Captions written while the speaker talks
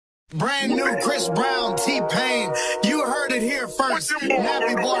Brand new Chris Brown, T-Pain. You heard it here first.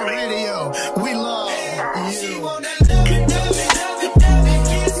 Nappy Boy Radio. We love you.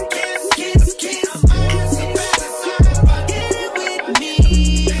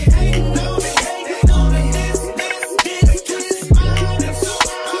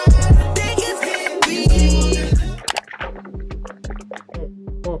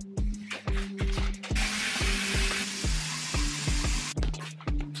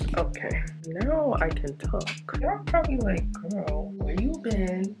 Okay, now I can talk. You're probably like, girl, where you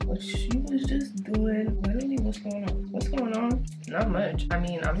been? What you was just doing? Literally, what's going on? What's going on? Not much. I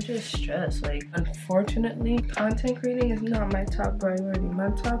mean, I'm just stressed. Like, unfortunately, content creating is not my top priority. My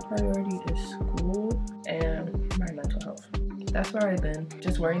top priority is school and my mental health. That's where I've been,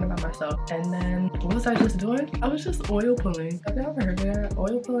 just worrying about myself. And then, what was I just doing? I was just oil pulling. Have you ever heard of that?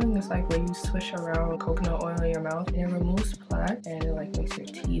 Oil pulling is like when you swish around coconut oil in your mouth and it removes plaque and it like makes your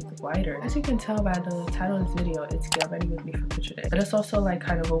teeth whiter. As you can tell by the title of this video, it's Get Ready With Me for Picture Day. But it's also like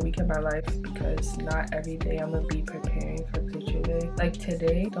kind of a week in my life because not every day I'm gonna be preparing for picture day. Like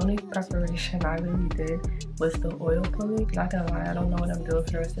today, the only preparation I really did was the oil pulling. Not gonna lie, I don't know what I'm doing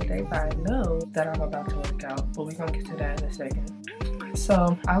for the rest of the day, but I know that I'm about to work out. But we're gonna get to that in a second.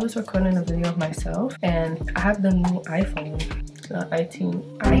 So I was recording a video of myself and I have the new iPhone, the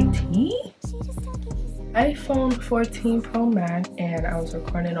iPhone 14 Pro Max, and I was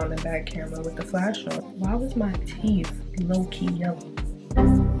recording on the back camera with the flash on. Why was my teeth low-key yellow?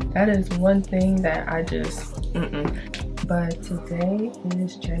 That is one thing that I just But today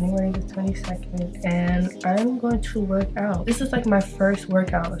is January the 22nd and I'm going to work out. This is like my first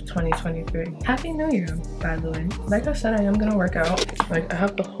workout of 2023. Happy New Year, by the way. Like I said, I am gonna work out. Like I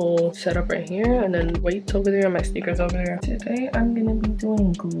have the whole setup right here and then weights over there and my sneakers over there. Today I'm gonna be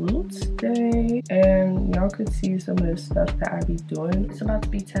doing glutes day and y'all could see some of the stuff that I be doing. It's about to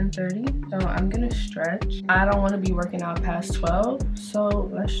be 10:30, so I'm gonna stretch. I don't want to be working out past 12, so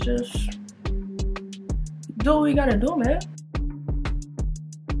let's just do what we gotta do, man.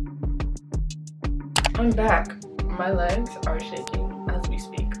 I'm back. My legs are shaking as we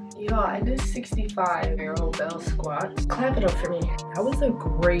speak. Yo, I did 65 arrow bell squats. Clap it up for me. That was a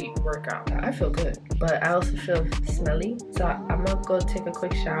great workout. I feel good, but I also feel smelly. So I'm gonna go take a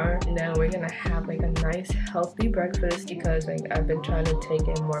quick shower and then we're gonna have like a nice healthy breakfast because like I've been trying to take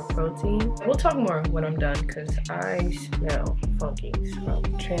in more protein. We'll talk more when I'm done because I smell funky. So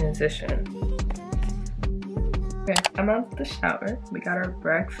transition. Okay, I'm out of the shower. We got our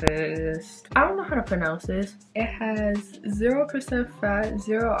breakfast. I don't know how to pronounce this. It has 0% fat,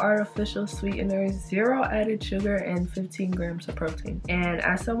 0 artificial sweeteners, 0 added sugar, and 15 grams of protein. And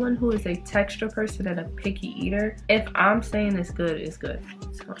as someone who is a texture person and a picky eater, if I'm saying it's good, it's good.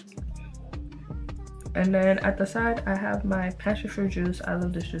 So. And then at the side, I have my passion fruit juice. I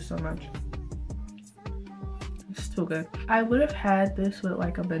love this juice so much. It's too good. I would have had this with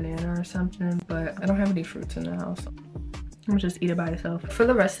like a banana or something, but I don't have any fruits in the house. I'm gonna just eat it by itself. For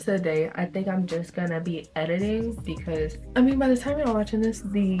the rest of the day, I think I'm just gonna be editing because, I mean, by the time you're watching this,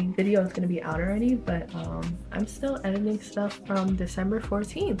 the video is gonna be out already, but I'm still editing stuff from December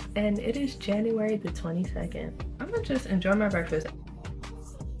 14th and it is January the 22nd. I'm gonna just enjoy my breakfast.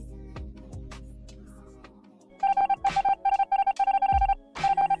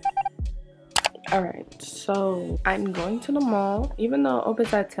 Alright, so I'm going to the mall. Even though it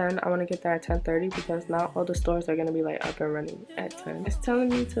opens at 10, I want to get there at 10:30 because not all the stores are going to be like up and running at 10. It's telling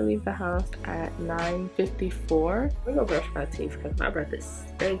me to leave the house at 9:54. I'm gonna brush my teeth because my breath is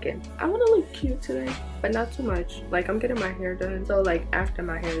stinking. I want to look cute today, but not too much. Like I'm getting my hair done, so like after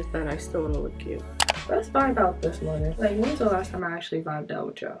my hair is done, I still want to look cute. Let's vibe out this morning. Like when's the last time I actually vibed out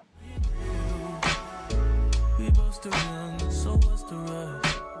with y'all? We both still young, so what's the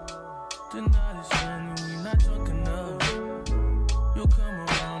rush? Tonight is funny, we not drunk enough. You'll come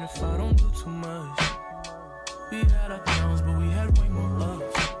around if I don't do too much. We had our downs, but we had way more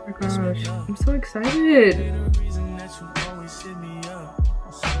ups. Oh my gosh, I'm so excited. The reason that you always hit me up.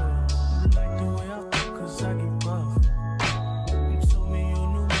 So you like the way I feel, cause I get buff. You told me your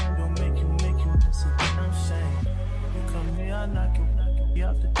new man gon' make you miss it. I'm saying, you come here, I knock you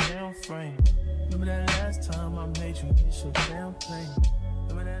out the damn frame. Remember that last time I made you miss your damn plane.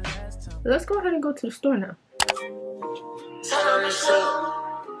 Let's go ahead and go to the store now.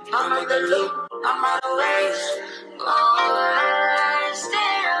 I'm like the loop, I'm out of ways. Oh,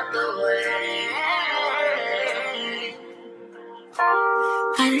 stay out the way.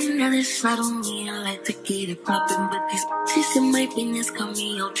 I didn't know this not on me, I like to get it poppin', but these bitches in my business call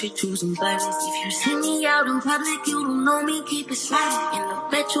me out to choosing violence. If you see me out in public, you don't know me, keep it silent. In the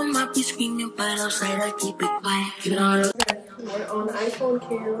bedroom, I be screaming, but outside I keep it quiet. You know what? We're on iPhone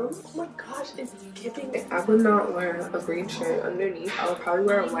cam. Oh my gosh, it's giving it. I would not wear a green shirt underneath. I would probably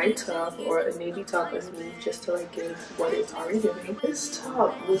wear a white top or a navy top with me just to like give what it's already giving. This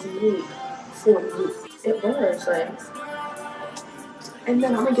top was made for me. It was like, and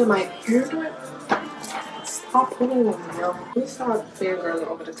then I'm gonna get my hair done. Stop pulling on me, yo. Please stop fangirling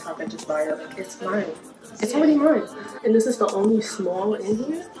over the top and just buy it. Like, it's mine. It's already mine. And this is the only small in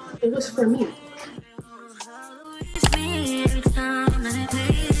here. It was for me.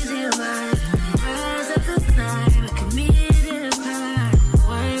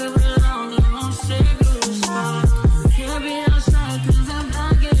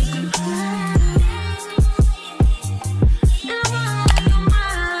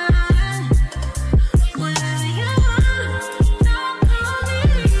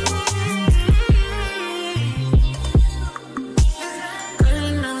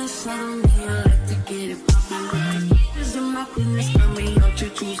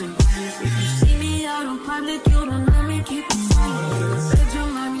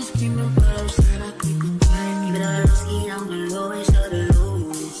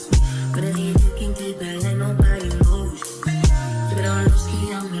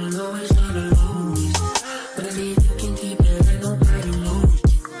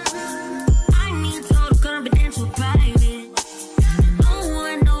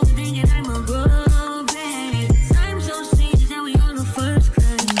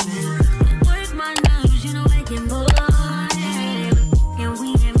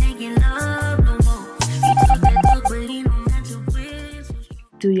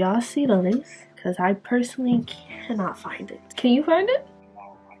 Do y'all see the lace? Because I personally cannot find it. Can you find it?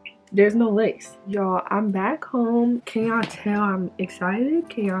 There's no lace. Y'all, I'm back home. Can y'all tell I'm excited?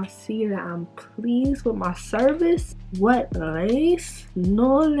 Can y'all see that I'm pleased with my service? What lace?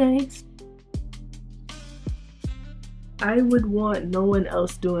 No lace. I would want no one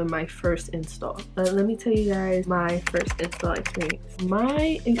else doing my first install. But let me tell you guys my first install experience.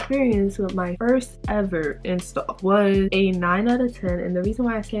 My experience with my first ever install was a 9 out of 10. And the reason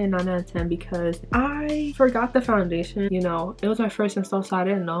why I say a 9 out of 10 because I forgot the foundation. You know, it was my first install, so I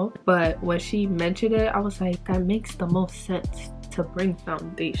didn't know. But when she mentioned it, I was like, that makes the most sense to bring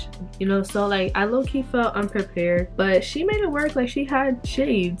foundation, you know. So like I low-key felt unprepared, but she made it work. Like she had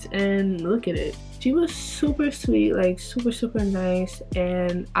shades and look at it. She was super sweet, like super nice,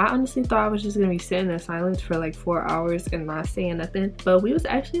 and I honestly thought I was just gonna be sitting in silence for like 4 hours and not saying nothing, but we was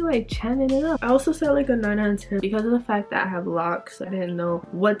actually like chatting it up. I also said like a 9 out of 10 because of the fact that I have locks. I didn't know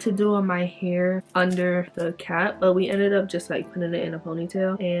what to do on my hair under the cap, but we ended up just like putting it in a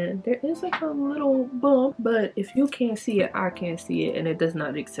ponytail, and there is like a little bump, but if you can't see it, I can't see it, and it does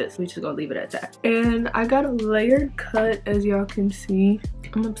not exist. We just gonna leave it at that. And I got a layered cut, as y'all can see.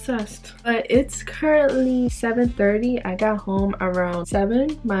 I'm obsessed. But it's currently 7:30. I got home around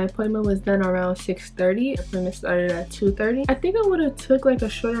 7. My appointment was done around 6:30. The appointment started at 2:30. I think I would have took like a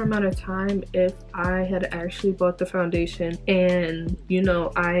shorter amount of time if I had actually bought the foundation and, you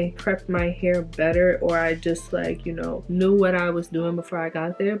know, I prepped my hair better, or I just like, you know, knew what I was doing before I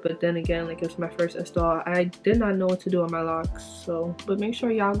got there. But then again, like, it was my first install. I did not know what to do on my locks. So, but make sure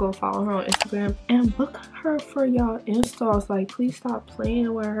y'all go follow her on Instagram and book her for y'all installs. Like, please stop playing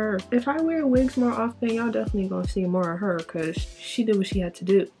with her. If I wear wigs more often, y'all definitely gonna see more of her because she did what she had to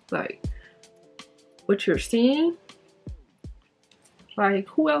do. Like, what you're seeing, like,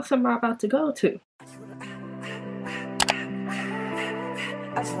 who else am I about to go to?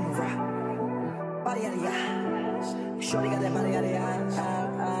 Shorty got that body out of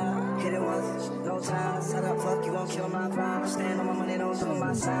the hit it once, no time. Set up, fuck, you won't kill my vibe. Stand on my money, don't do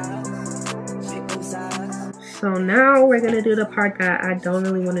my side. Pick them sides. So now we're gonna do the part that I don't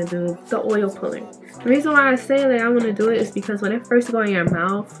really want to do, the oil pulling. The reason why I say that I want to do it is because when it first goes in your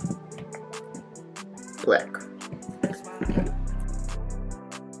mouth, black.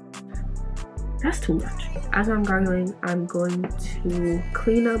 That's too much. As I'm gargling, I'm going to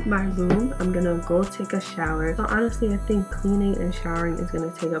clean up my room. I'm gonna go take a shower. So honestly, I think cleaning and showering is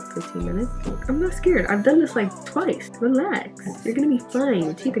gonna take up 15 minutes. I'm not scared. I've done this like twice. Relax. You're gonna be fine.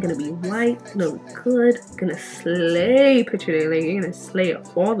 Your teeth are gonna be white, no good. Gonna slay picture day. Like, you're gonna slay it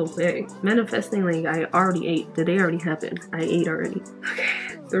all the way. Manifesting like I already ate. The day already happened. I ate already.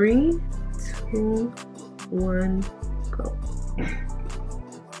 Okay. 3, 2, 1, go.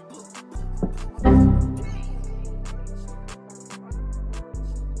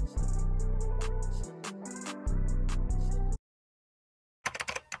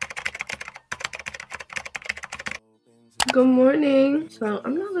 Good morning. So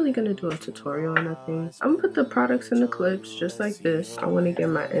I'm not really gonna do a tutorial or nothing. I'm gonna put the products in the clips just like this. I want to get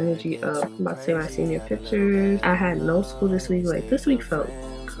my energy up. I'm about to say my senior pictures. I had no school this week. Like this week felt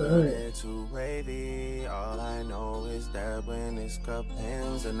good. All I know is that when this cup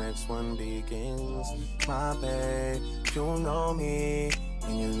ends, the next one begins. My babe, you know me,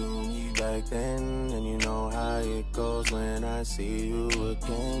 and you knew me back then, and you know how it goes when I see you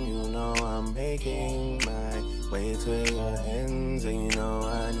again. You know I'm making my way to your ends, and you know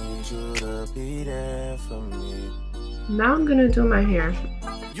I need you to be there for me. Now I'm gonna do my hair.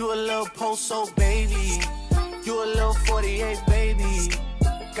 You a little post-so baby, you a little 48 baby.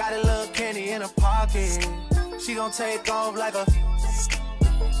 Got a little candy in her pocket. She gon' take off like a.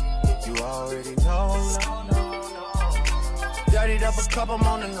 You already know. Dirtied up a cup, I'm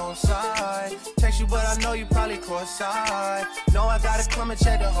on the north side. Text you, but I know you probably cross-side. No, I gotta come and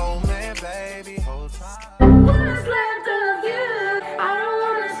check the whole man, baby. Whole time. What's left of you? I don't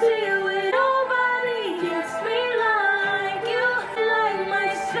wanna see you with nobody. Kiss me like you, like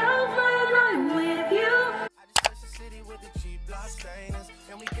myself when I'm with you.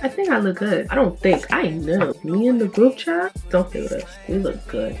 I think I look good. I don't think. I know. Me and the group chat don't hate us. We look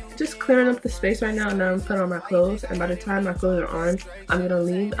good. Just clearing up the space right now, and now I'm putting on my clothes. And by the time my clothes are on, I'm gonna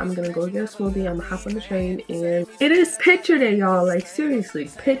leave. I'm gonna go get a smoothie. I'm gonna hop on the train, and it is picture day, y'all. Like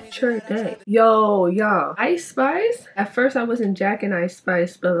seriously, picture day. Yo, y'all. Ice Spice. At first, I wasn't jacking Ice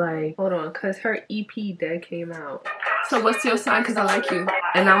Spice, but like, hold on, cause her EP that came out. So what's your sign? Cause I like you,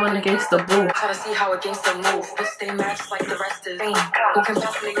 and I went against the boo. Try to see how against the move. This stay matched like the rest is vain. Who can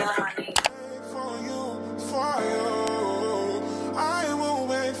possibly get on my name? For you, I will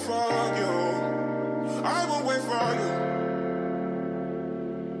wait for you. I will wait for you.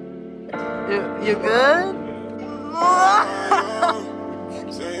 You good?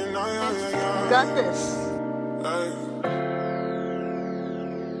 You got this.